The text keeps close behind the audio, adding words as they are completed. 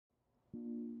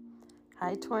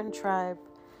Hi, Torn Tribe.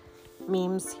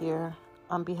 Memes here.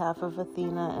 On behalf of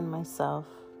Athena and myself,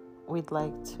 we'd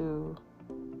like to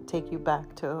take you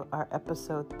back to our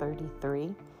episode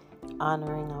 33,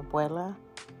 Honoring Abuela.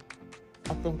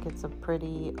 I think it's a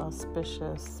pretty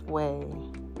auspicious way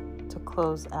to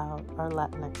close out our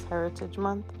Latinx Heritage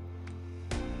Month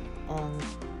and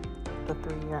the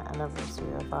 3-year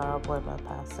anniversary of our Abuela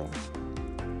passing.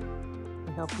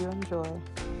 We hope you enjoy.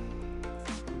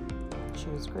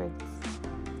 Choose grace.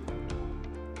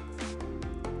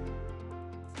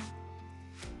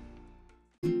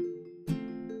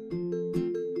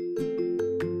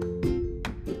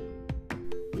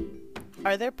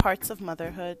 Are there parts of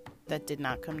motherhood that did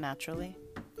not come naturally?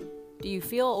 Do you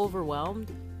feel overwhelmed?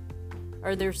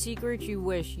 Are there secrets you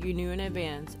wish you knew in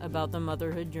advance about the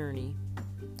motherhood journey?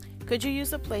 Could you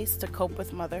use a place to cope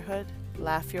with motherhood,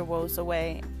 laugh your woes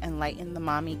away, and lighten the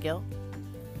mommy guilt?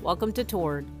 Welcome to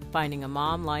Torn, Finding a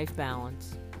Mom-Life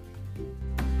Balance.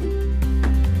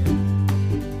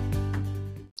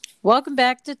 Welcome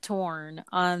back to Torn.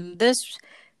 On this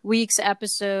week's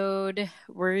episode,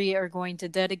 we are going to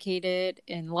dedicate it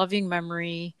in loving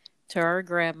memory to our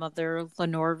grandmother,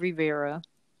 Lenore Rivera.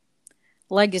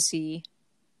 Legacy.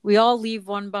 We all leave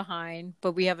one behind,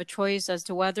 but we have a choice as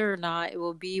to whether or not it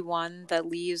will be one that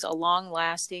leaves a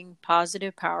long-lasting,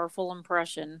 positive, powerful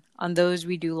impression on those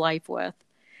we do life with.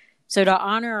 So to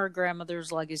honor our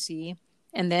grandmother's legacy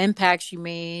and the impact she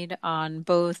made on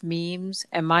both memes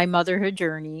and my motherhood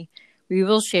journey, we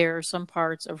will share some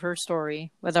parts of her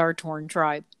story with our Torn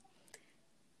Tribe.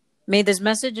 May this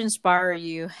message inspire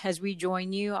you as we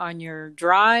join you on your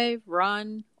drive,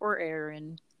 run, or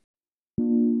errand.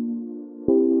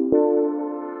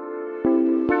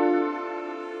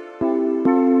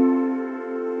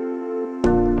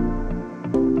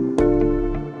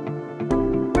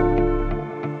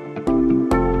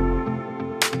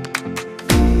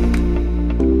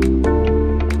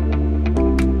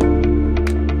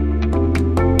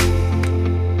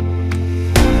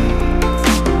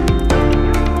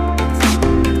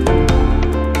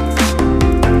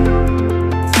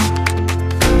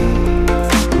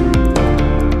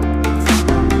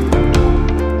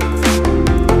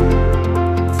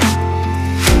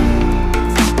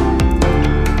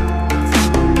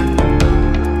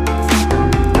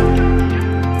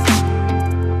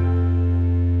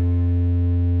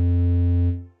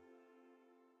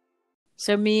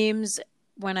 So memes,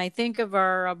 when I think of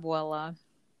our abuela,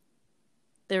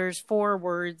 there's 4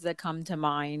 words that come to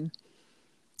mind.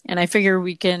 And I figure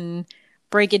we can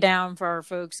break it down for our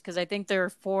folks because I think there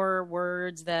are 4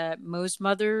 words that most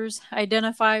mothers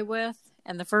identify with.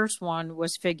 And the first one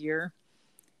was figure.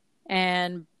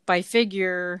 And by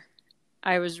figure,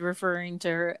 I was referring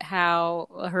to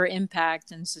her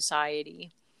impact in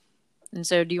society. And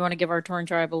so do you want to give our Torn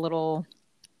Tribe a little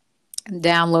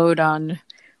download on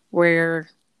where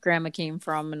grandma came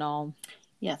from and all?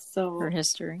 Yes, so her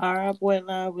history. Our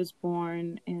abuela was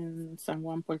born in San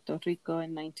Juan, Puerto Rico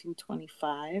in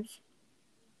 1925.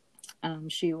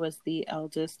 She was the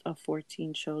eldest of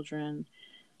 14 children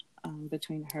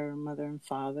between her mother and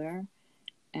father.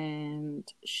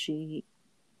 And she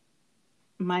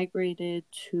migrated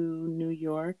to New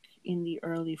York in the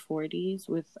early 40s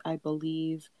with, I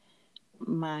believe,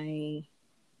 my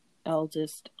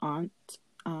eldest aunt,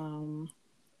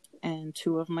 and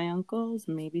 2 of my uncles,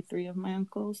 maybe 3 of my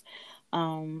uncles.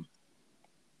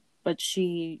 But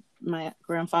my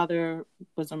grandfather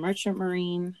was a merchant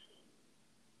marine,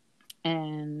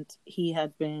 and he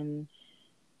had been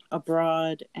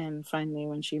abroad. And finally,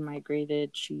 when she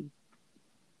migrated,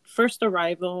 first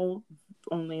arrival,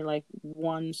 only like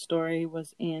 1 story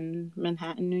was in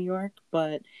Manhattan, New York,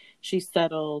 but she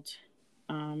settled,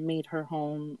 made her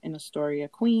home in Astoria,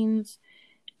 Queens,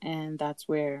 and that's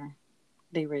where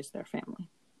they raised their family.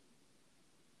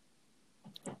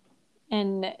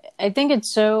 And I think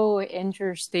it's so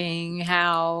interesting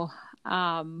how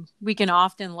we can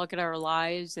often look at our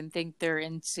lives and think they're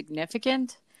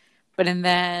insignificant. And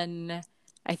then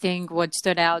I think what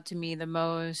stood out to me the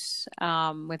most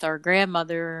with our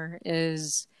grandmother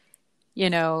is,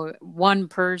 one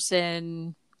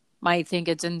person might think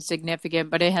it's insignificant,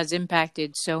 but it has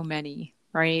impacted so many.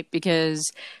 Right? Because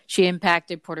she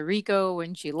impacted Puerto Rico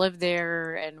when she lived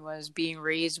there and was being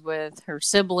raised with her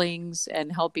siblings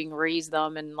and helping raise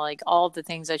them. And like all the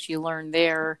things that she learned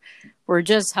there were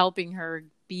just helping her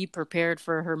be prepared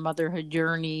for her motherhood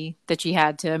journey that she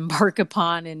had to embark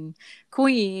upon in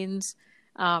Queens,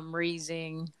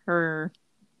 raising her,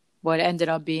 what ended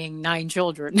up being 9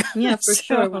 children. Yeah, for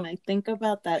sure. When I think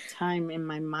about that time in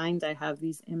my mind, I have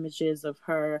these images of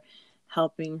her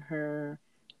helping her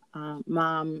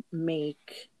mom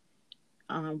make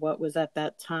what was at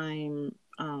that time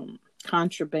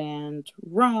contraband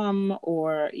rum,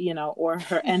 or or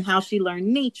her, and how she learned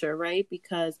nature, right?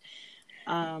 Because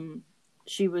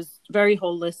she was very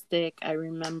holistic. I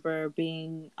remember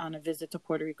being on a visit to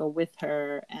Puerto Rico with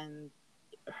her, and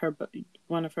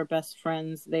one of her best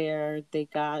friends there, they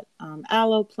got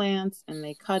aloe plants, and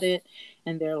they cut it,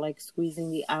 and they're like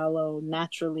squeezing the aloe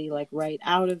naturally, like right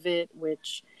out of it,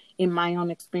 which in my own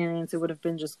experience, it would have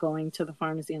been just going to the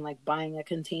pharmacy and like buying a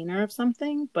container of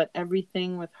something. But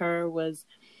everything with her was,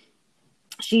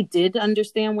 she did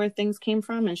understand where things came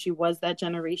from, and she was that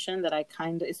generation that I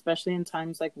kind of, especially in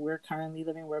times like we're currently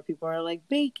living, where people are like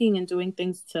baking and doing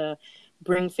things to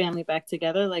bring family back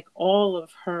together. Like, all of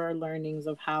her learnings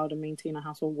of how to maintain a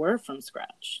household were from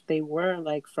scratch. They were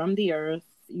like from the earth.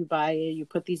 You buy it, you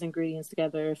put these ingredients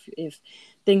together. If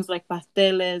things like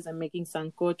pasteles and making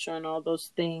sancocho and all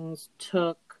those things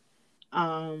took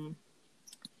all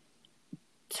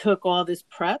this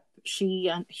prep,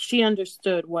 she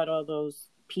understood what all those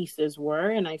pieces were.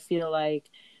 And I feel like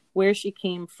where she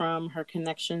came from, her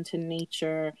connection to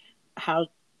nature, how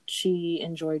she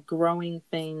enjoyed growing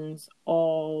things,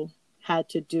 all had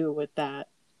to do with that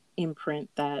imprint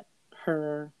that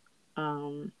her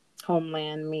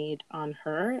homeland made on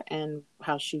her, and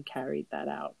how she carried that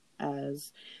out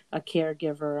as a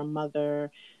caregiver, a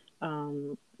mother,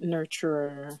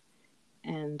 nurturer.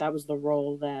 And that was the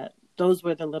role that, those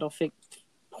were the little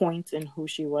points in who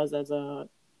she was as a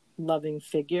loving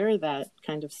figure that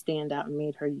kind of stand out and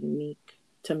made her unique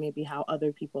to maybe how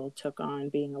other people took on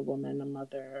being a woman, a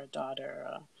mother, a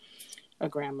daughter, a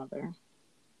grandmother.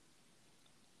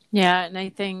 Yeah, and I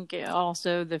think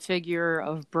also the figure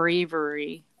of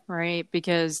bravery, right?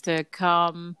 Because to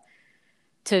come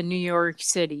to New York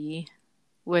City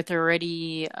with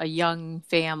already a young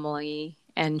family,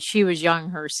 and she was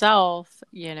young herself,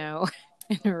 in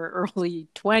her early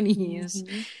 20s,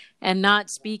 Mm-hmm. and not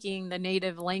speaking the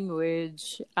native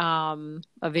language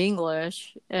of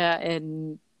English,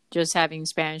 and just having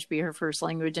Spanish be her first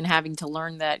language, and having to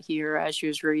learn that here as she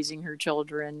was raising her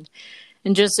children,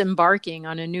 and just embarking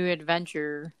on a new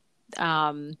adventure.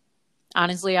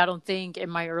 Honestly, I don't think in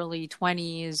my early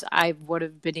 20s I would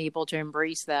have been able to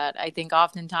embrace that. I think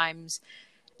oftentimes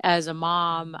as a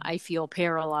mom, I feel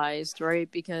paralyzed, right?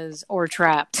 Or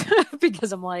trapped,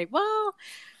 because I'm like, well,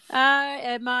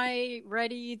 am I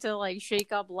ready to like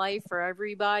shake up life for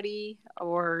everybody,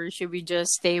 or should we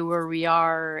just stay where we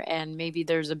are and maybe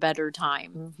there's a better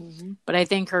time? Mm-hmm. But I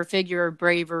think her figure of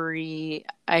bravery,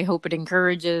 I hope it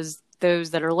encourages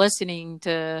those that are listening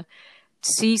to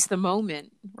seize the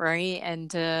moment, right? And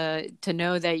to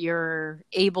know that you're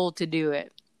able to do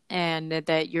it, and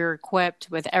that you're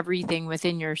equipped with everything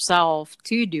within yourself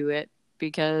to do it,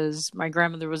 because my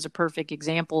grandmother was a perfect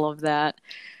example of that.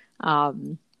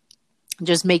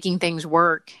 Just making things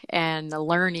work and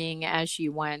learning as she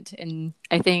went. And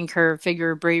I think her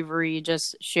figure of bravery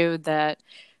just showed that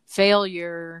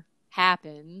failure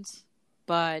happens,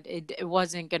 but it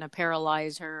wasn't going to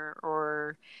paralyze her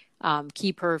or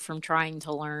keep her from trying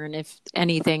to learn. If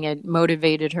anything, it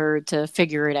motivated her to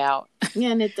figure it out. Yeah,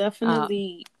 and it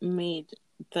definitely made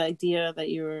the idea that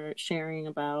you were sharing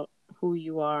about who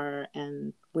you are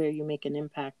and where you make an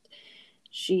impact.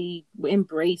 She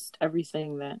embraced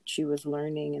everything that she was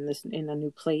learning in a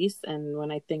new place. And when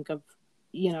I think of,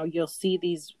 you'll see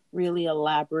these really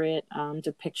elaborate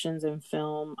depictions in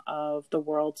film of the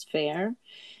World's Fair.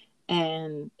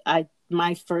 And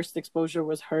my first exposure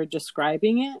was her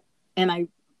describing it. And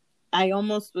I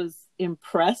almost was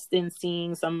impressed in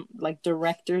seeing some like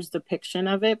director's depiction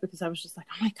of it, because I was just like,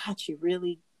 oh my God, she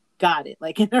really got it,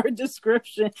 like in her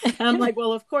description. And I'm like,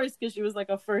 well, of course, because she was like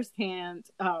a firsthand,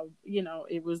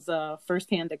 it was a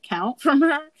firsthand account from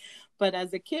her. But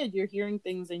as a kid, you're hearing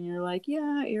things and you're like,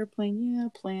 yeah, airplane, yeah,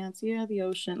 plants, yeah, the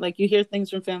ocean. Like you hear things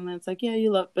from family, and it's like, yeah,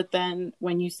 you love. But then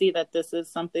when you see that this is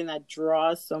something that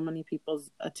draws so many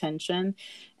people's attention,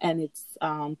 and it's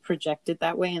projected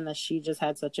that way, and that she just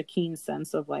had such a keen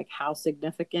sense of like how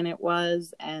significant it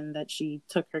was, and that she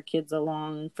took her kids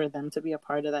along for them to be a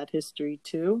part of that history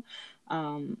too.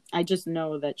 I just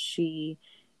know that she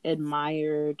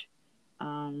admired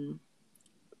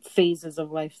phases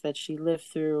of life that she lived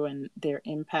through and their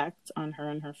impact on her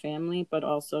and her family, but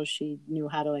also she knew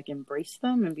how to like embrace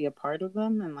them and be a part of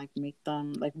them, and like make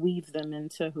them, like weave them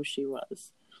into who she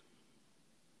was.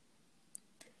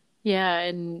 Yeah,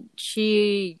 and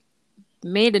she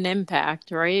made an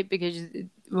impact, right? Because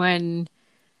when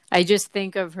I just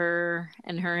think of her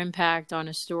and her impact on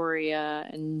Astoria,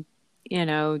 and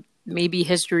maybe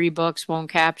history books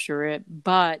won't capture it,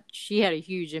 but she had a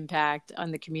huge impact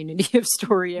on the community of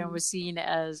Astoria and was seen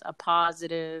as a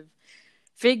positive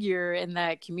figure in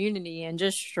that community and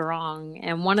just strong.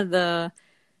 And one of the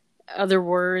other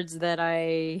words that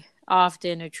I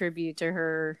often attribute to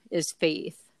her is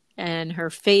faith. And her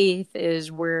faith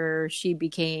is where she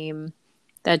became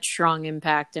that strong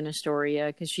impact in Astoria,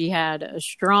 because she had a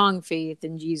strong faith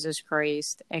in Jesus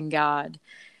Christ and God.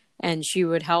 And she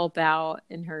would help out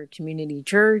in her community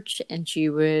church, and she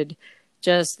would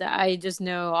I just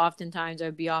know oftentimes I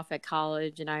would be off at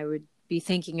college and I would be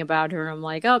thinking about her. I'm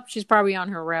like, oh, she's probably on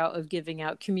her route of giving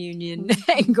out communion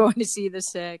and going to see the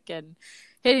sick and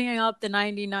hitting up the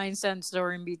 99-cent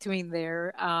store in between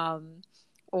there.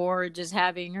 Or just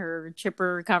having her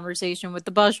chipper conversation with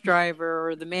the bus driver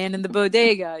or the man in the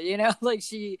bodega, like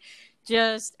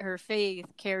her faith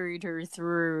carried her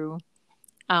through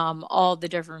all the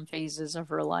different phases of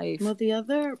her life. Well, the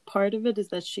other part of it is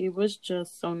that she was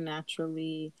just so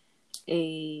naturally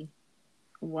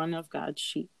one of God's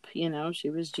sheep. She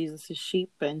was Jesus's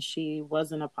sheep, and she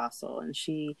was an apostle, and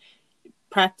she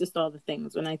practiced all the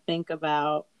things. When I think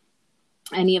about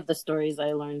any of the stories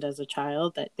I learned as a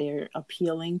child that they're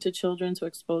appealing to children to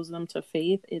expose them to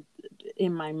faith,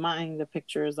 in my mind, the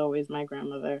picture is always my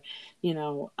grandmother,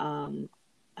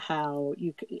 how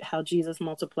Jesus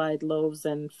multiplied loaves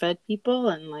and fed people,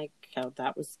 and like how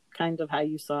that was kind of how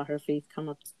you saw her faith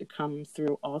come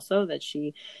through also, that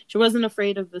she wasn't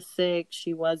afraid of the sick.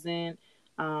 She wasn't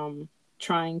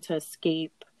trying to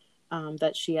escape,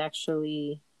 that she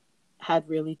actually had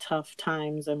really tough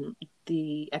times, and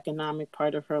the economic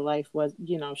part of her life was,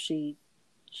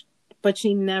 but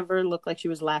she never looked like she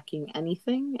was lacking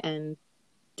anything, and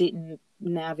didn't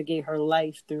navigate her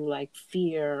life through like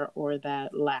fear or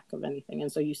that lack of anything.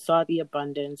 And so you saw the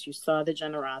abundance, you saw the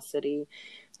generosity.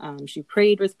 She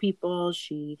prayed with people,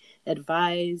 she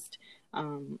advised,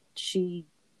 she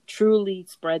truly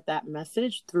spread that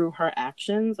message through her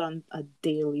actions on a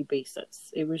daily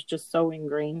basis. It was just so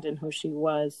ingrained in who she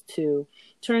was to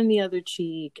turn the other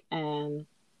cheek and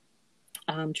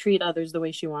treat others the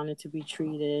way she wanted to be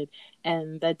treated.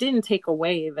 And that didn't take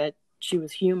away that she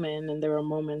was human, and there were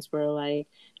moments where like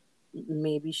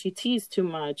maybe she teased too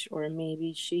much, or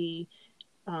maybe she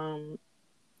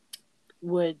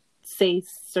would say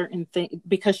certain things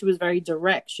because she was very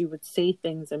direct. She would say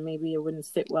things and maybe it wouldn't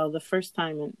sit well the first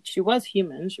time, and she was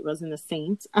human, she wasn't a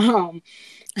saint,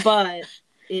 but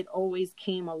it always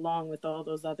came along with all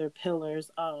those other pillars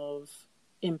of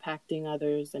impacting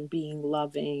others and being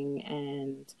loving,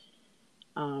 and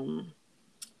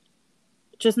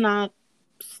just not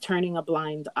turning a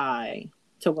blind eye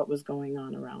to what was going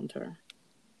on around her.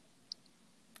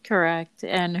 Correct.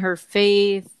 And her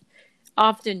faith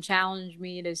often challenged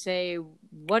me to say,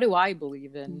 what do I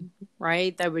believe in?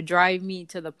 Right? That would drive me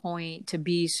to the point to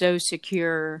be so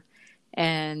secure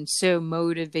and so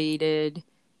motivated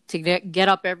to get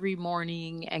up every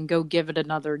morning and go give it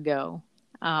another go.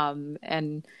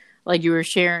 And like you were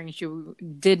sharing, she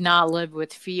did not live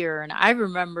with fear. And I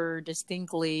remember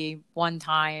distinctly one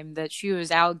time that she was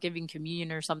out giving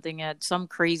communion or something at some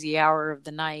crazy hour of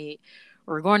the night,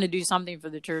 or going to do something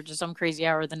for the church at some crazy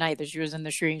hour of the night, that she was in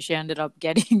the street and she ended up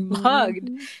getting mugged.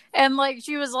 Mm-hmm. And like,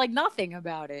 she was like nothing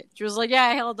about it. She was like, yeah,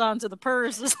 I held on to the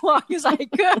purse as long as I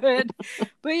could,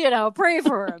 but pray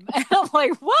for him. And I'm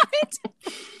like, what?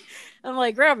 I'm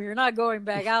like, Grandma, you're not going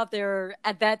back out there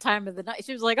at that time of the night.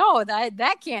 She was like, oh,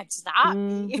 that can't stop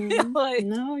me. Like,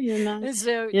 no, you're not.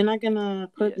 So, you're not going to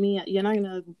put me, you're not going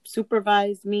to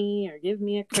supervise me or give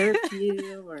me a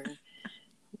curfew or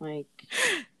like.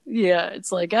 Yeah,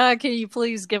 it's like, can you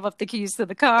please give up the keys to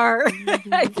the car?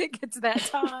 Mm-hmm. I think it's that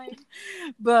time.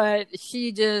 But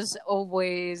she just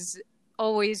always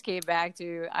came back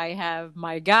to, I have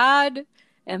my God.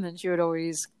 And then she would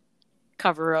always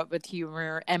cover up with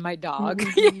humor and my dog,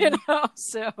 mm-hmm.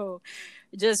 So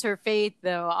just her faith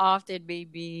though often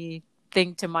made me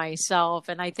think to myself,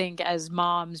 and I think as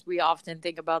moms we often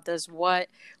think about this, what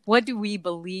do we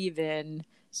believe in,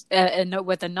 and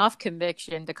with enough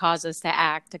conviction to cause us to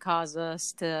act, to cause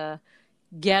us to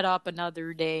get up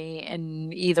another day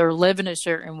and either live in a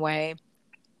certain way.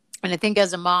 And I think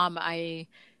as a mom I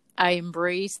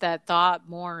embraced that thought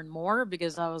more and more,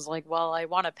 because I was like, well, I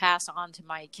want to pass on to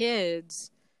my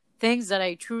kids things that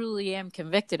I truly am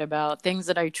convicted about, things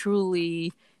that I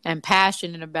truly am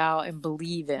passionate about and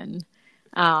believe in.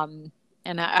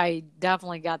 And I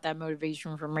definitely got that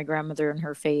motivation from my grandmother and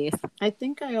her faith. I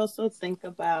think I also think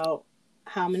about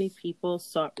how many people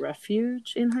sought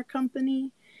refuge in her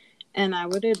company. And I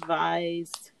would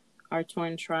advise our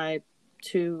Torn tribe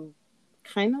to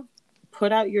kind of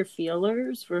put out your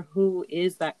feelers for who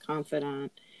is that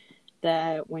confidant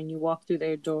that when you walk through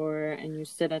their door and you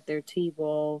sit at their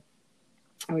table,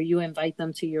 or you invite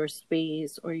them to your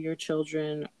space, or your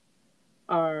children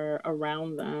are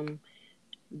around them,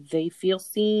 they feel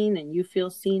seen and you feel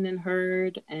seen and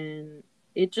heard. And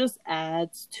it just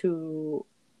adds to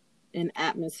an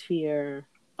atmosphere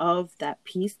of that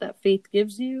peace that faith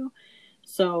gives you.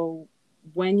 So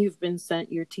when you've been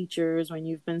sent your teachers, when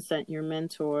you've been sent your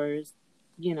mentors,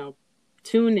 you know,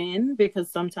 tune in,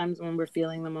 because sometimes when we're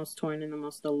feeling the most torn and the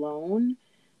most alone,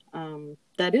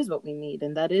 that is what we need.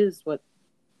 And that is what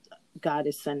God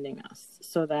is sending us,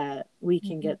 so that we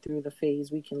can get through the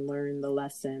phase, we can learn the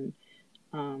lesson.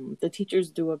 The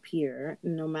teachers do appear,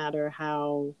 no matter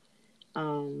how,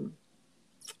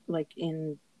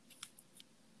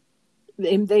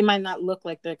 they might not look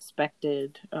like the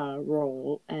expected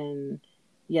role, and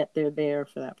yet they're there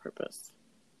for that purpose.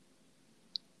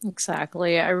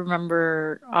 Exactly. I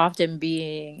remember often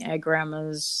being at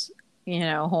grandma's,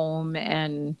 home,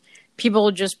 and people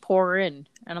would just pour in.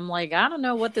 And I'm like, I don't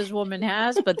know what this woman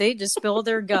has, but they just spill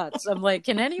their guts. I'm like,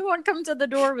 can anyone come to the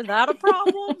door without a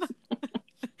problem?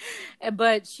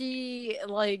 But she,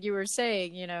 like you were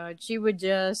saying, she would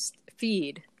just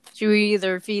feed. She would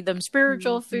either feed them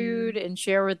spiritual food and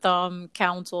share with them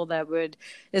counsel that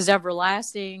is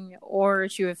everlasting, or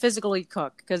she would physically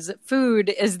cook, because food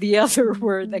is the other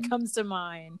word that comes to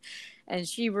mind. And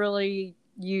she really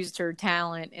used her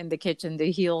talent in the kitchen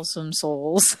to heal some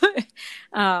souls,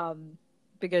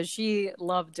 because she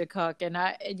loved to cook. And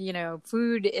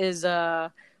food is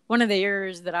one of the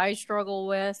areas that I struggle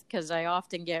with, because I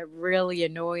often get really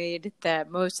annoyed that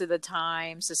most of the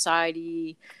time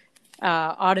society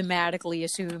automatically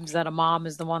assumes that a mom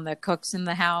is the one that cooks in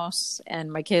the house,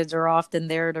 and my kids are often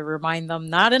there to remind them,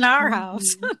 not in our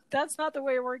house. That's not the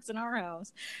way it works in our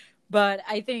house. But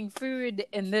I think food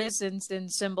in this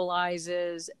instance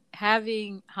symbolizes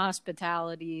having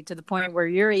hospitality to the point where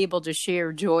you're able to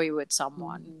share joy with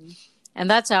someone. And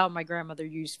that's how my grandmother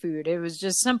used food. It was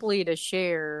just simply to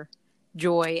share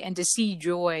joy and to see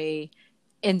joy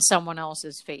in someone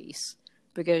else's face,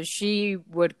 because she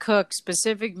would cook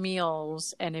specific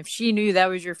meals. And if she knew that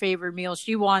was your favorite meal,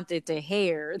 she wanted to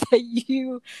hear that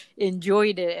you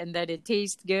enjoyed it and that it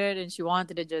tastes good. And she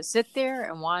wanted to just sit there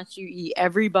and watch you eat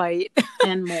every bite.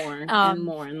 And more, and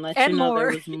more, and let you know there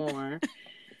was more,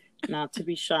 not to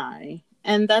be shy.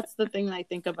 And that's the thing I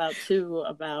think about too,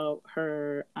 about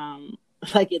her,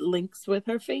 it links with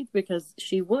her faith, because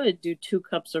she would do 2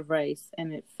 cups of rice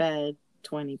and it fed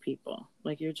 20 people.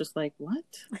 Like, you're just like, what?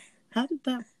 How did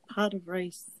that pot of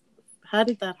rice, how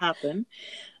did that happen?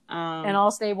 And all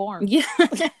stay warm. Yeah.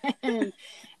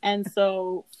 and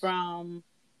so from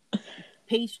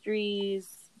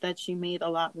pastries that she made a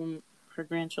lot when her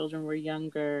grandchildren were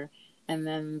younger, and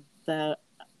then the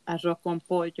arroz con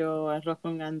pollo, arroz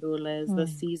con gandules, the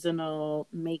seasonal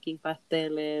making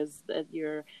pasteles, that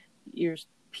you're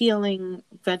peeling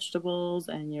vegetables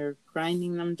and you're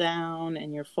grinding them down,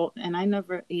 and and I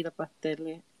never ate a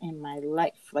pastel in my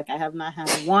life. Like, I have not had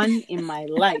one in my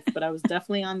life, but I was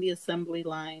definitely on the assembly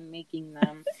line making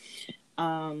them.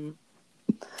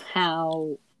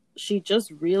 How she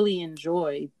just really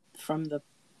enjoyed, from the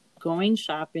going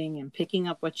shopping and picking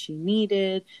up what she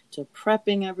needed to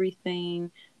prepping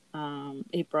everything.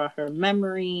 It brought her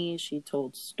memories. She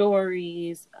told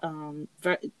stories.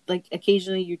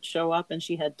 Occasionally you'd show up and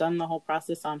she had done the whole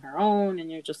process on her own, and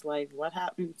you're just like, what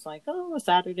happened? It's like, a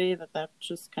Saturday that's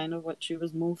just kind of what she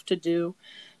was moved to do.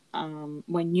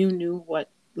 When you knew what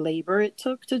labor it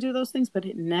took to do those things, but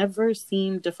it never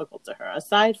seemed difficult to her,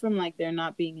 aside from there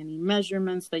not being any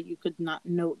measurements that you could not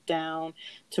note down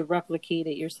to replicate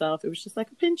it yourself. It was just like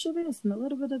a pinch of this and a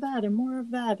little bit of that and more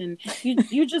of that, and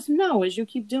you just know as you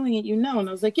keep doing it, and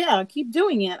I was like, yeah, I'll keep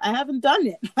doing it. I haven't done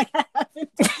it. I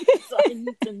haven't done it, so I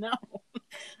need to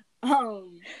know.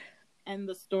 And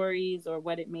the stories, or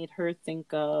what it made her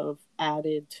think of,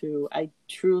 added to. I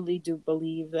truly do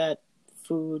believe that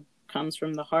food comes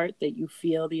from the heart, that you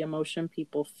feel the emotion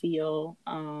people feel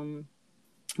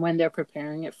when they're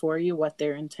preparing it for you, what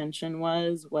their intention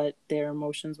was, what their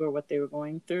emotions were, what they were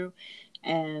going through.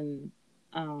 And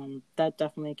that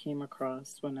definitely came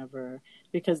across whenever,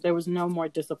 because there was no more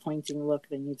disappointing look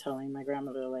than you telling my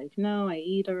grandmother, like, no, I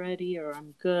eat already, or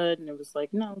I'm good. And it was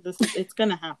like, no, it's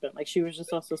gonna happen. Like, she was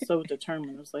just also so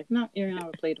determined. It was like, no, you're gonna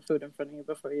have a plate of food in front of you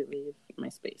before you leave my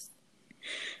space.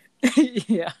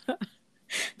 Yeah.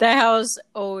 The house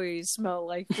always smelled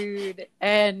like food,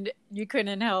 and you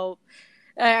couldn't help.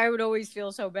 I would always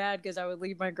feel so bad, because I would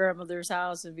leave my grandmother's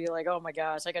house and be like, oh my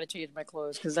gosh, I got to change my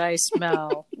clothes because I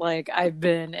smell like I've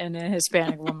been in a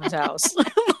Hispanic woman's house.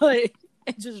 Like,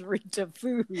 it just reeked of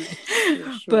food.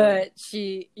 Sure. But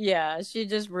she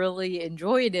just really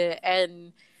enjoyed it.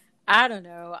 And I don't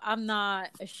know. I'm not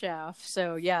a chef.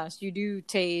 So, yes, you do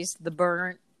taste the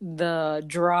burnt, the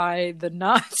dry, the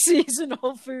not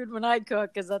seasonal food when I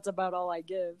cook, because that's about all I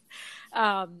give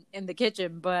in the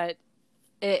kitchen. But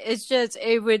it's just,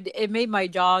 it made my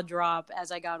jaw drop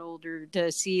as I got older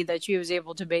to see that she was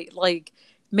able to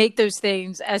make those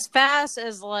things as fast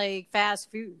as like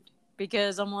fast food.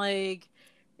 Because I'm like,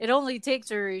 it only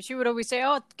takes her, she would always say,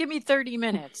 "Oh, give me 30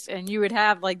 minutes." And you would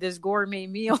have like this gourmet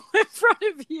meal in front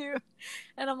of you.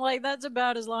 And I'm like, that's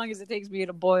about as long as it takes me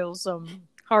to boil some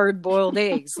hard boiled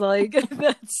eggs. Like,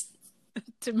 that's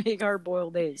to make hard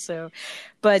boiled eggs. So,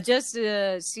 but just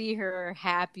to see her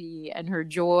happy and her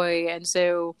joy. And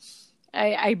so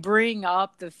I bring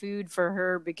up the food for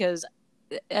her because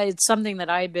it's something that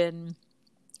I've been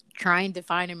trying to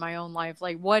find in my own life.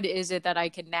 Like, what is it that I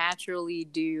can naturally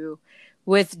do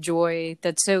with joy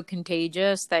that's so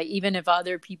contagious that even if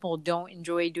other people don't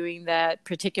enjoy doing that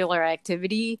particular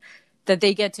activity, that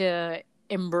they get to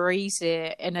embrace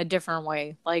it in a different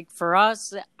way. Like for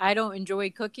us, I don't enjoy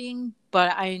cooking,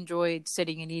 but I enjoyed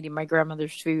sitting and eating my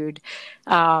grandmother's food.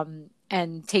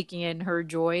 And taking in her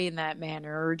joy in that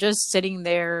manner, or just sitting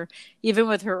there, even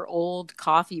with her old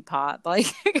coffee pot, like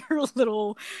her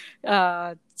little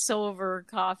silver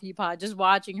coffee pot, just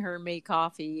watching her make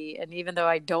coffee. And even though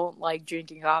I don't like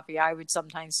drinking coffee, I would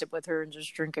sometimes sit with her and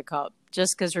just drink a cup,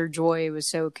 just because her joy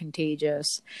was so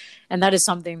contagious. And that is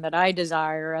something that I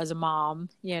desire as a mom,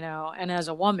 and as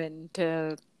a woman,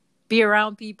 to be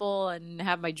around people and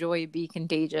have my joy be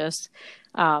contagious,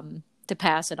 to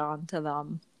pass it on to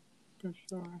them. For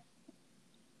sure.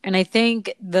 And I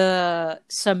think the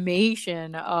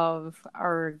summation of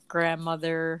our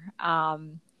grandmother,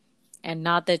 and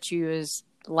not that she was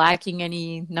lacking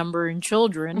any number in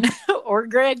children or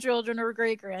grandchildren or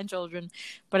great grandchildren,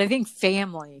 but I think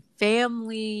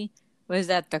family was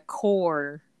at the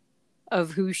core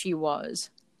of who she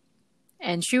was.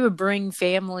 And she would bring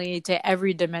family to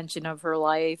every dimension of her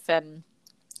life. And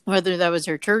whether that was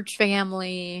her church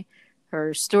family,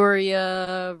 her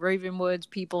Astoria, Ravenwoods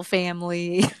people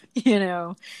family,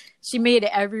 she made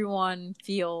everyone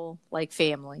feel like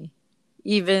family.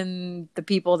 Even the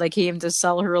people that came to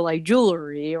sell her like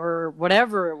jewelry or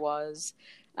whatever it was,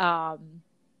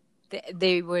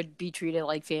 they would be treated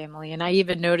like family. And I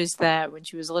even noticed that when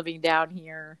she was living down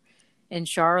here in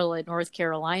Charlotte, North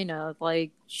Carolina,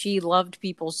 like she loved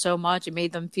people so much and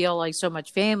made them feel like so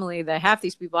much family that half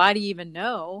these people I didn't even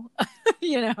know,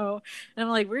 And I'm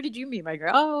like, where did you meet my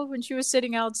girl? Oh, when she was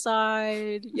sitting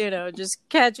outside, just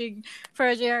catching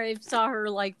fresh air. I saw her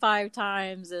like 5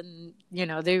 times, and,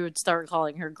 they would start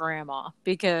calling her grandma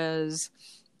because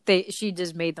she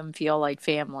just made them feel like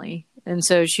family. And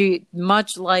so she,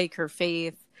 much like her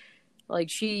faith, like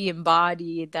she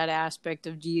embodied that aspect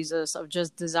of Jesus, of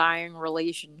just desiring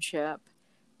relationship.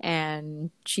 And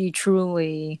she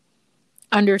truly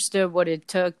understood what it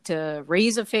took to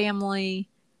raise a family,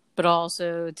 but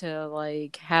also to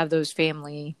like have those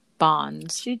family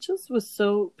bonds. She just was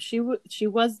she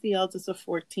was the eldest of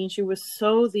 14. She was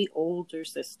so the older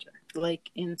sister.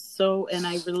 And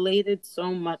I related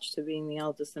so much to being the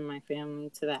eldest in my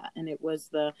family to that. And it was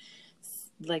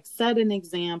set an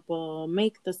example,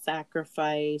 make the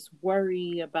sacrifice,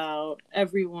 worry about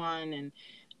everyone,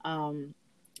 and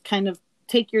kind of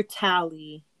take your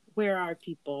tally. Where are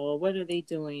people? What are they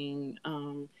doing?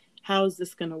 How is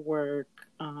this going to work?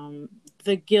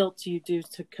 The guilt you do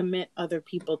to commit other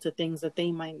people to things that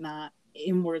they might not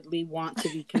inwardly want to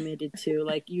be committed to.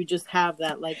 Like, you just have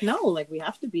that, no, we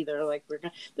have to be there.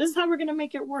 This is how we're going to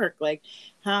make it work.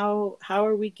 How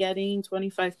are we getting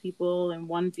 25 people in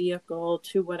one vehicle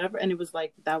to whatever? And it was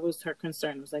that was her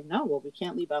concern. It was no, well, we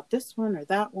can't leave out this one or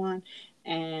that one.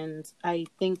 And I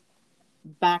think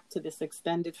back to this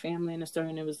extended family in Astoria,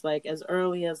 and it was as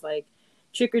early as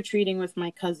trick-or-treating with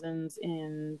my cousins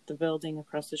in the building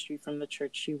across the street from the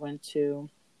church she went to,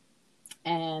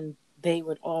 and they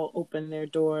would all open their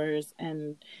doors,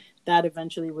 and that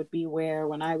eventually would be where,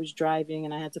 when I was driving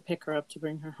and I had to pick her up to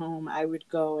bring her home, I would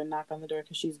go and knock on the door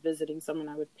because she's visiting someone.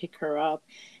 I would pick her up,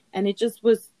 and it just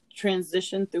was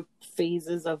transitioned through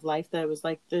phases of life that was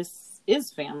this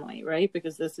is family, right?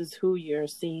 Because this is who you're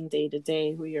seeing day to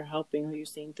day, who you're helping, who you're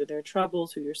seeing through their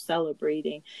troubles, who you're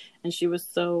celebrating. And she was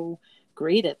so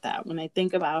great at that. When I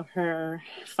think about her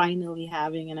finally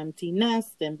having an empty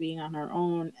nest and being on her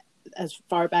own, as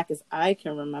far back as I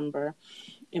can remember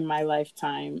in my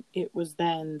lifetime, it was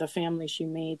then the family she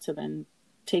made to then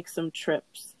take some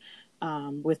trips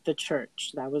with the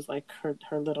church. That was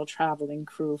her little traveling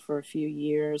crew for a few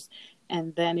years.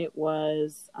 And then it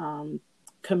was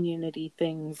community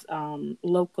things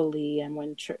locally, and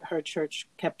when her church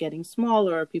kept getting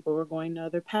smaller, people were going to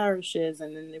other parishes,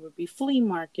 and then there would be flea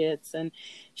markets, and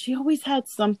she always had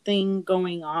something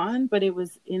going on, but it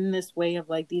was in this way of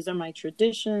like, these are my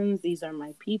traditions, these are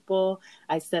my people,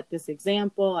 I set this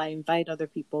example, I invite other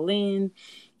people in,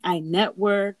 I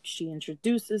network, she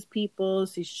introduces people,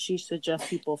 she suggests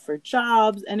people for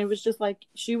jobs. And it was just like,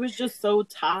 she was just so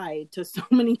tied to so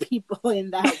many people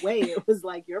in that way. It was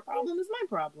like, your problem is my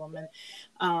problem.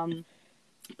 And,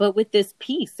 but with this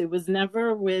piece, it was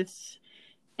never with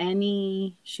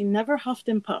she never huffed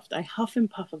and puffed. I huff and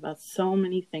puff about so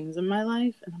many things in my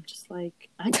life. And I'm just like,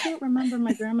 I can't remember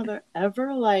my grandmother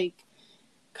ever like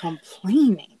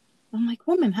complaining. I'm like,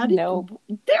 woman, how did you?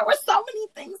 There were so many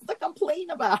things to complain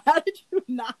about. How did you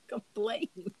not complain?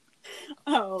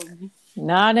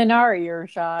 Not in our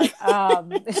earshot.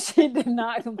 She did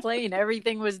not complain.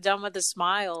 Everything was done with a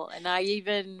smile. And I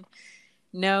even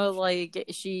know, like,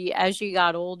 as she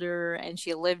got older and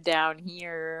she lived down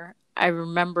here, I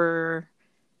remember,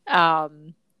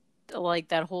 like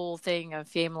that whole thing of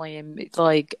family and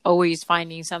like always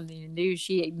finding something to do.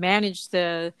 She managed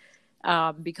to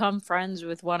become friends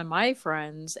with one of my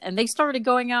friends, and they started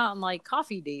going out on like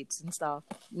coffee dates and stuff.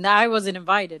 Now, I wasn't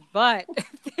invited, but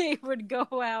they would go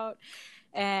out,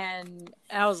 and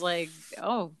I was like,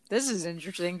 oh, this is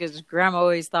interesting, because grandma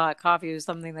always thought coffee was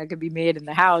something that could be made in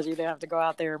the house. You didn't have to go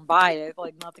out there and buy it.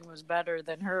 Like nothing was better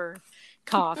than her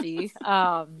coffee.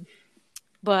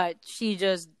 But she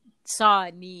just saw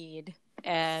a need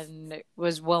and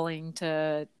was willing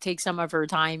to take some of her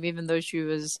time, even though she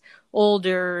was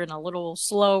older and a little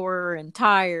slower and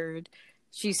tired.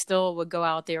 She still would go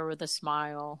out there with a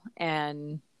smile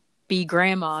and be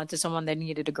grandma to someone that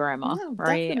needed a grandma,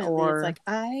 right? Definitely. Or it's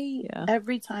like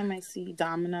every time I see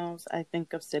dominoes, I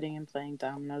think of sitting and playing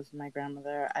dominoes with my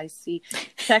grandmother. I see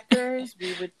checkers.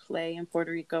 We would play in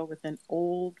Puerto Rico with an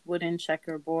old wooden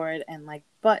checkerboard and like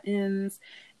buttons,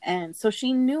 and so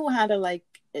she knew how to like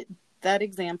that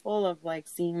example of like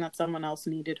seeing that someone else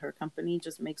needed her company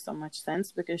just makes so much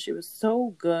sense, because she was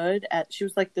so good she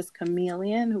was like this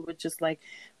chameleon who would just like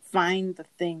find the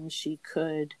things she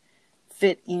could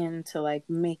fit in to like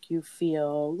make you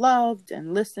feel loved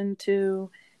and listened to,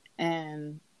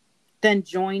 and then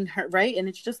join her, right? And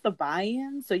it's just the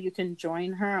buy-in, so you can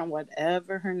join her on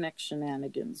whatever her next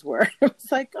shenanigans were.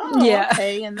 It's like,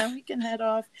 okay, and then we can head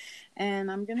off, and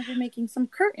I'm going to be making some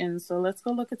curtains, so let's go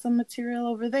look at some material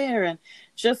over there. And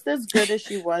just as good as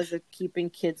she was at keeping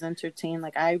kids entertained,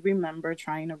 like I remember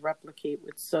trying to replicate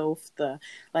with Soph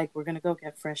like, we're going to go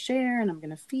get fresh air, and I'm going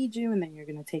to feed you, and then you're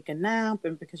going to take a nap,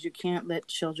 and because you can't let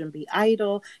children be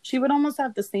idle, she would almost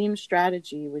have the same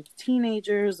strategy with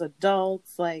teenagers,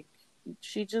 adults. Like,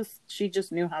 she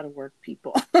just knew how to work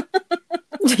people.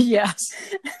 Yes.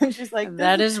 She's like,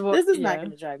 this is not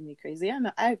going to drive me crazy. I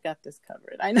know I've got this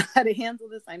covered. I know how to handle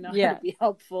this. I know how to be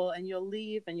helpful, and you'll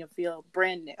leave and you'll feel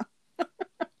brand new.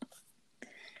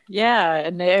 Yeah,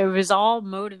 and it was all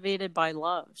motivated by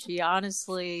love. She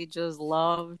honestly just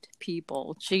loved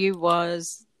people. She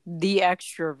was the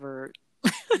extrovert.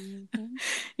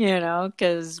 You know,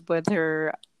 because with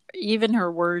even her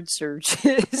word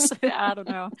searches, I don't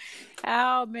know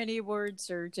how many word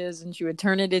searches, and she would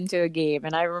turn it into a game.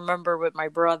 And I remember with my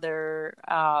brother,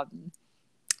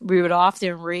 we would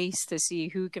often race to see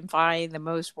who can find the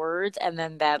most words, and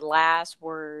then that last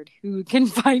word, who can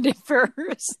find it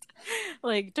first.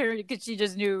 Like, because she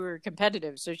just knew we were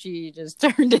competitive, so she just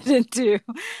turned it into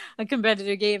a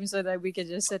competitive game so that we could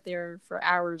just sit there for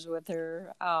hours with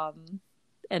her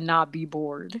and not be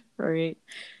bored, right?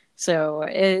 So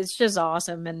it's just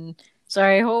awesome. And so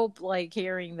I hope, like,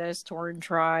 hearing this, Torn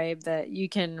Tribe, that you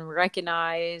can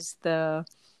recognize the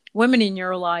women in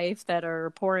your life that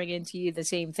are pouring into you the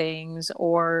same things,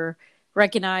 or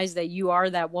recognize that you are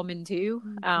that woman too,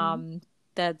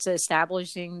 that's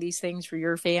establishing these things for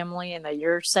your family, and that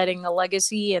you're setting a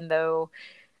legacy. And though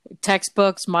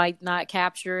textbooks might not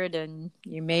capture it, and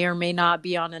you may or may not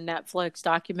be on a Netflix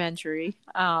documentary,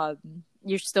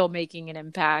 you're still making an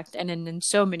impact, and in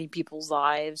so many people's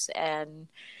lives, and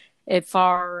it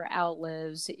far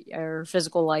outlives our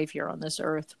physical life here on this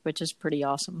earth, which is pretty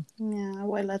awesome. Yeah,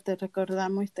 abuela, te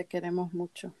recordamos y te queremos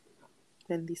mucho.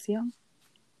 Bendición.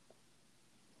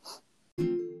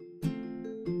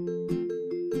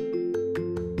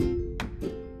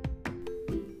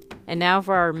 And now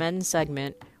for our men's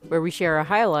segment, where we share a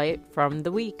highlight from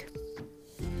the week.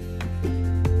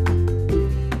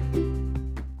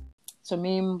 So,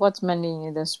 Meme, what's mending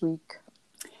you this week?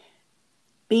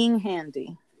 Being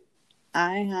handy.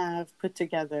 I have put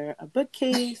together a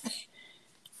bookcase,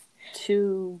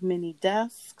 2 mini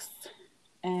desks,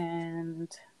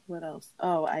 And what else?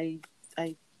 Oh, I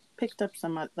picked up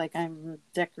some, like, I'm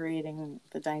decorating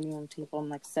the dining room table and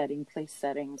like setting place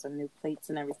settings and new plates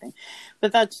and everything.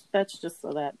 But that's just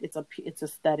so that it's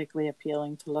aesthetically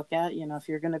appealing to look at. You know, if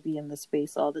you're going to be in the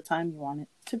space all the time, you want it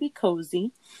to be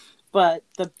cozy. But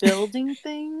the building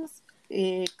things,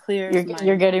 it clears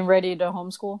You're getting ready to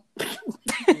homeschool?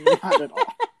 Not at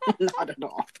all. Not at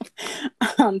all.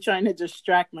 I'm trying to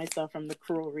distract myself from the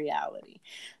cruel reality.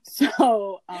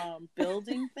 So,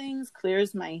 building things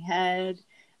clears my head.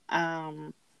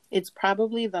 It's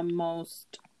probably the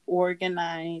most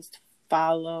organized,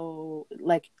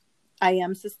 like, I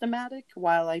am systematic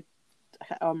while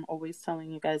I'm always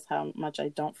telling you guys how much I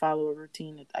don't follow a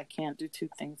routine. I can't do two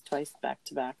things twice back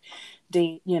to back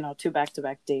two back to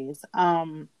back days.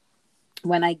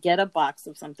 When I get a box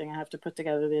of something I have to put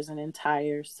together, there's an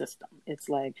entire system. It's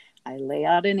like I lay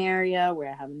out an area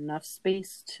where I have enough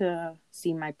space to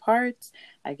see my parts.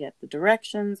 I get the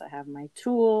directions. I have my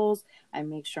tools. I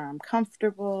make sure I'm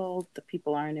comfortable. The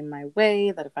people aren't in my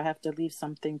way, that if I have to leave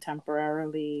something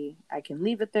temporarily, I can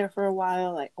leave it there for a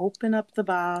while. I open up the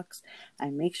box.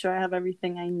 I make sure I have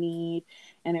everything I need.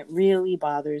 And it really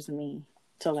bothers me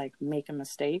to like make a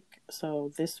mistake.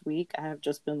 So this week I have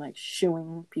just been like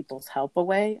shooing people's help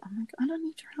away. I'm like, I don't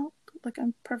need your help. Like,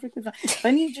 I'm perfectly fine. If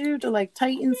I need you to like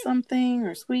tighten something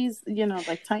or squeeze,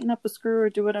 like tighten up a screw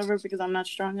or do whatever because I'm not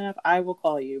strong enough, I will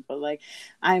call you. But like,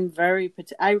 I'd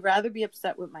rather be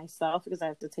upset with myself because I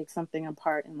have to take something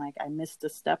apart and like I missed a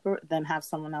step than have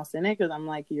someone else in it, because I'm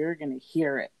like, you're gonna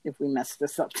hear it if we mess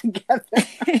this up together.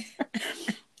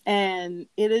 And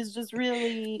it is just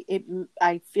really,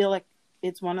 I feel like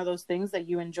it's one of those things that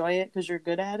you enjoy it because you're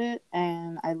good at it.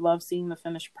 And I love seeing the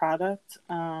finished product.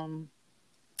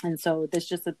 And so this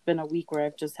just has been a week where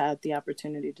I've just had the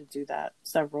opportunity to do that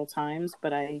several times,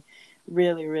 but I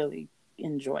really, really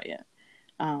enjoy it.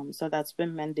 So that's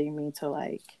been mending me to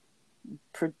like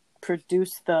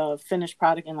produce the finished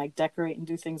product and like decorate and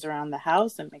do things around the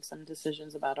house and make some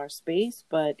decisions about our space.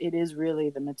 But it is really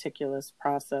the meticulous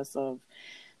process of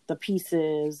the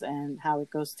pieces and how it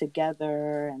goes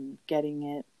together and getting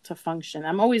it to function.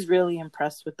 I'm always really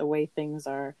impressed with the way things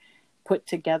are put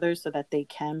together so that they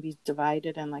can be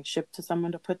divided and like shipped to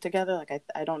someone to put together. Like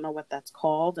I don't know what that's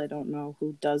called. I don't know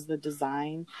who does the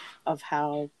design of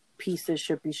how pieces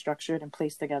should be structured and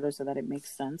placed together so that it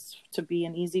makes sense to be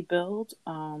an easy build.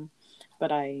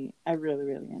 But I really,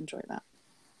 really enjoy that.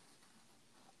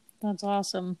 That's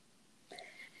awesome.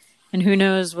 And who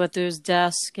knows what those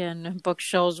desks and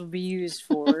bookshelves will be used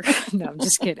for. No, I'm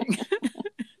just kidding.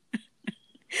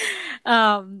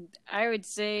 I would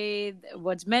say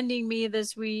what's mending me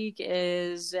this week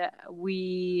is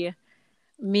me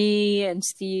and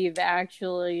Steve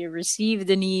actually received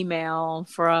an email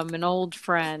from an old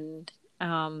friend.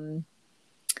 And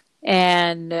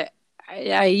I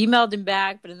emailed him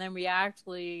back, but then we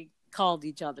actually called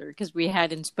each other because we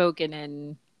hadn't spoken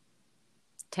in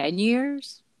 10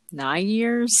 years. 9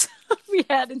 years we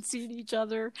hadn't seen each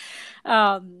other.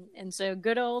 And so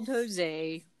good old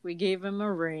Jose, we gave him a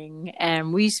ring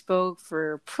and we spoke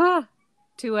for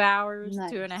 2 hours, nice.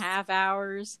 2.5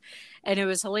 hours. And it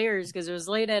was hilarious because it was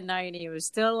late at night and he was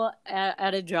still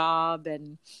at a job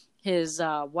and his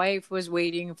wife was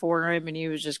waiting for him and he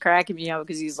was just cracking me up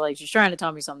because he's like, she's trying to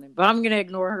tell me something, but I'm going to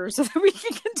ignore her so that we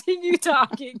can continue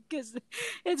talking because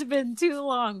it's been too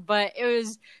long. But it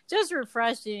was just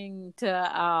refreshing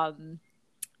to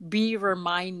be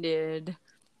reminded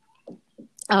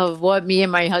of what me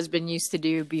and my husband used to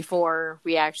do before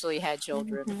we actually had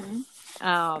children.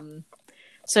 Mm-hmm.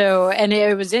 So, and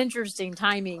it was interesting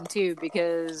timing too,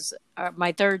 because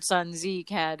my third son,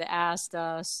 Zeke, had asked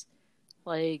us,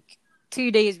 like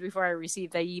 2 days before I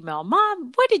received that email,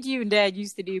 Mom, what did you and Dad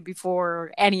used to do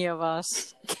before any of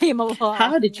us came along?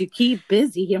 How did you keep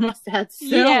busy? You must have had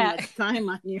so much time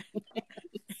on your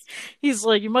hands. He's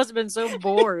like, you must have been so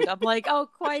bored. I'm like, oh,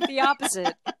 quite the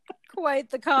opposite. Quite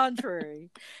the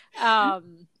contrary.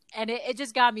 And it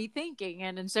just got me thinking.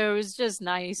 And so it was just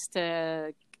nice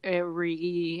to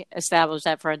re-establish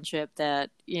that friendship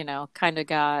that, kind of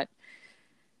got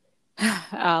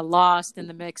lost in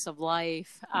the mix of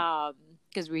life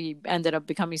because we ended up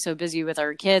becoming so busy with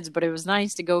our kids. But it was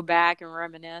nice to go back and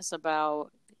reminisce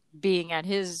about being at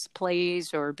his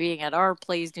place or being at our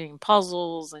place doing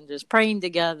puzzles and just praying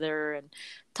together and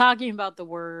talking about the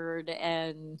word.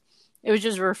 And it was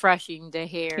just refreshing to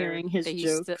hearing his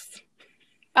jokes.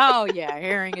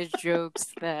 Hearing his jokes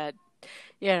that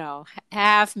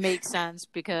half make sense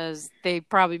because they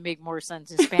probably make more sense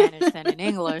in Spanish than in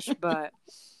English, but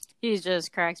he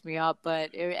just cracks me up.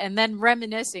 And then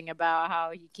reminiscing about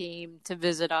how he came to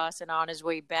visit us, and on his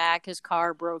way back, his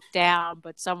car broke down,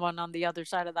 but someone on the other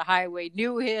side of the highway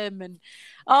knew him, and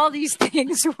all these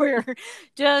things where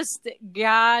just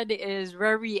God is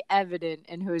very evident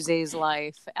in Jose's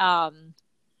life.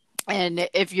 And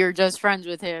if you're just friends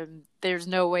with him, there's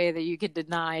no way that you could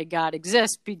deny God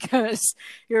exists, because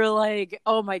you're like,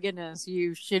 oh my goodness,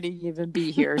 you shouldn't even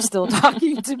be here still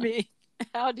talking to me.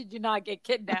 How did you not get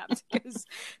kidnapped? Because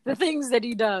the things that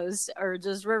he does are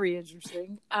just very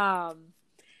interesting.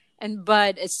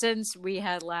 But since we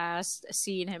had last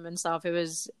seen him and stuff, it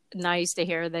was nice to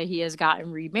hear that he has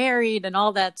gotten remarried and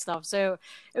all that stuff. So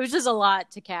it was just a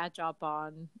lot to catch up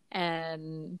on,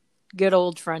 and good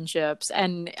old friendships.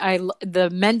 And the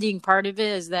mending part of it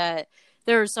is that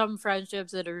there are some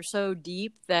friendships that are so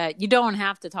deep that you don't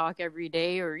have to talk every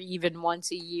day or even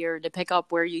once a year to pick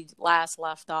up where you last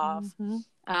left off.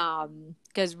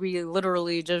 Because we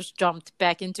literally just jumped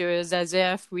back into it as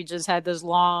if we just had this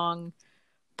long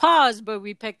pause, but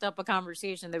we picked up a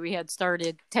conversation that we had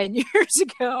started 10 years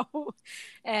ago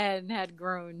and had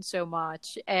grown so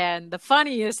much. And the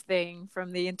funniest thing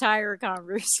from the entire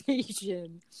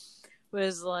conversation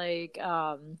was like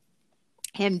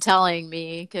him telling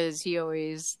me, because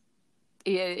him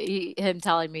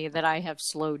telling me that I have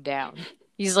slowed down.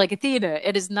 He's like, Athena,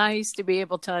 it is nice to be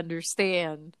able to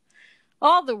understand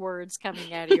all the words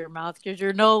coming out of your mouth, because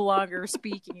you're no longer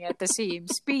speaking at the same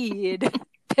speed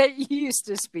that you used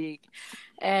to speak.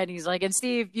 And he's like, and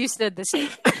Steve, you said the same.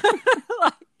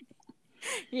 Like,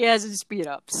 he hasn't speed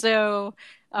up. So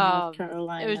North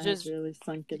Carolina it was just really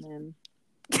sunken in.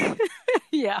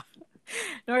 Yeah.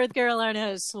 North Carolina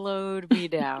has slowed me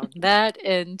down. That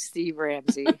and Steve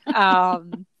Ramsey.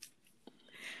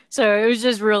 So it was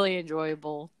just really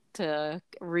enjoyable to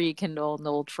rekindle an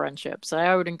old friendship. So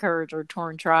I would encourage our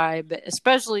Torn Tribe,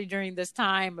 especially during this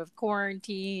time of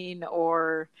quarantine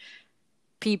or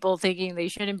people thinking they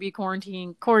shouldn't be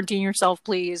quarantine yourself,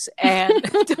 please, and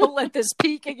don't let this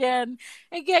peak again,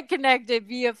 and get connected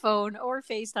via phone or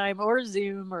FaceTime or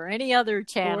Zoom or any other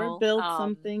channel, or build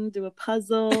something, do a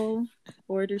puzzle,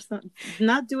 order something.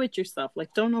 Not do it yourself,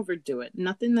 like don't overdo it.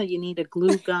 Nothing that you need a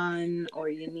glue gun or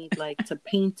you need like to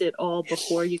paint it all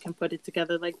before you can put it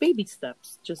together. Like baby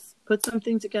steps, just put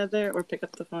something together or pick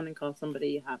up the phone and call somebody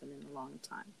you haven't in a long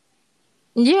time.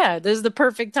 Yeah, this is the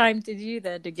perfect time to do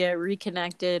that, to get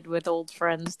reconnected with old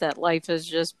friends that life has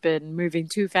just been moving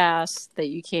too fast that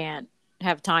you can't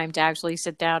have time to actually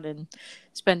sit down and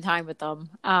spend time with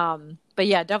them. But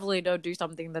yeah, definitely don't do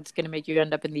something that's going to make you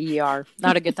end up in the ER.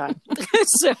 Not a good time.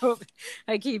 So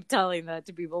I keep telling that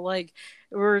to people. Like,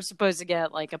 we're supposed to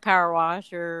get like a power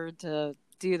washer to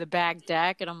do the back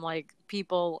deck. And I'm like,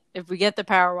 people, if we get the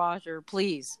power washer,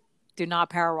 please do not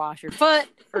power wash your foot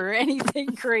or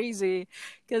anything crazy,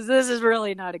 because this is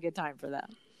really not a good time for that.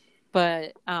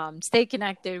 But stay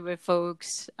connected with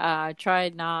folks.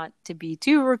 Try not to be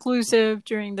too reclusive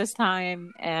during this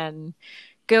time, and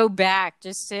go back.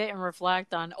 Just sit and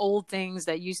reflect on old things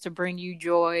that used to bring you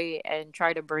joy and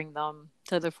try to bring them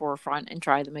to the forefront and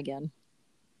try them again.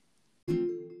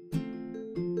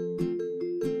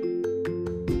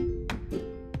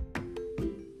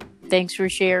 Thanks for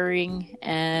sharing.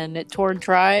 And Torn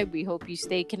Tribe, we hope you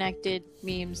stay connected.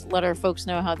 Memes, let our folks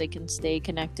know how they can stay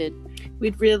connected.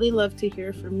 We'd really love to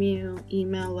hear from you.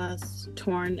 Email us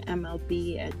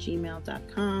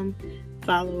tornmlb@gmail.com.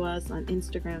 Follow us on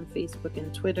Instagram, Facebook,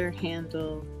 and Twitter,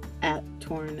 handle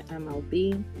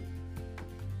 @tornmlb.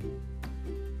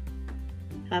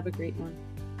 Have a great one.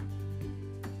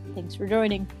 Thanks for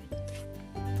joining.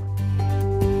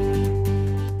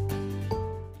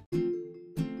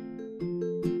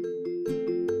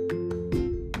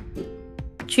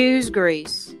 Choose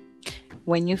grace.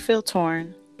 When you feel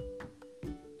torn,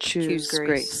 choose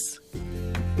grace.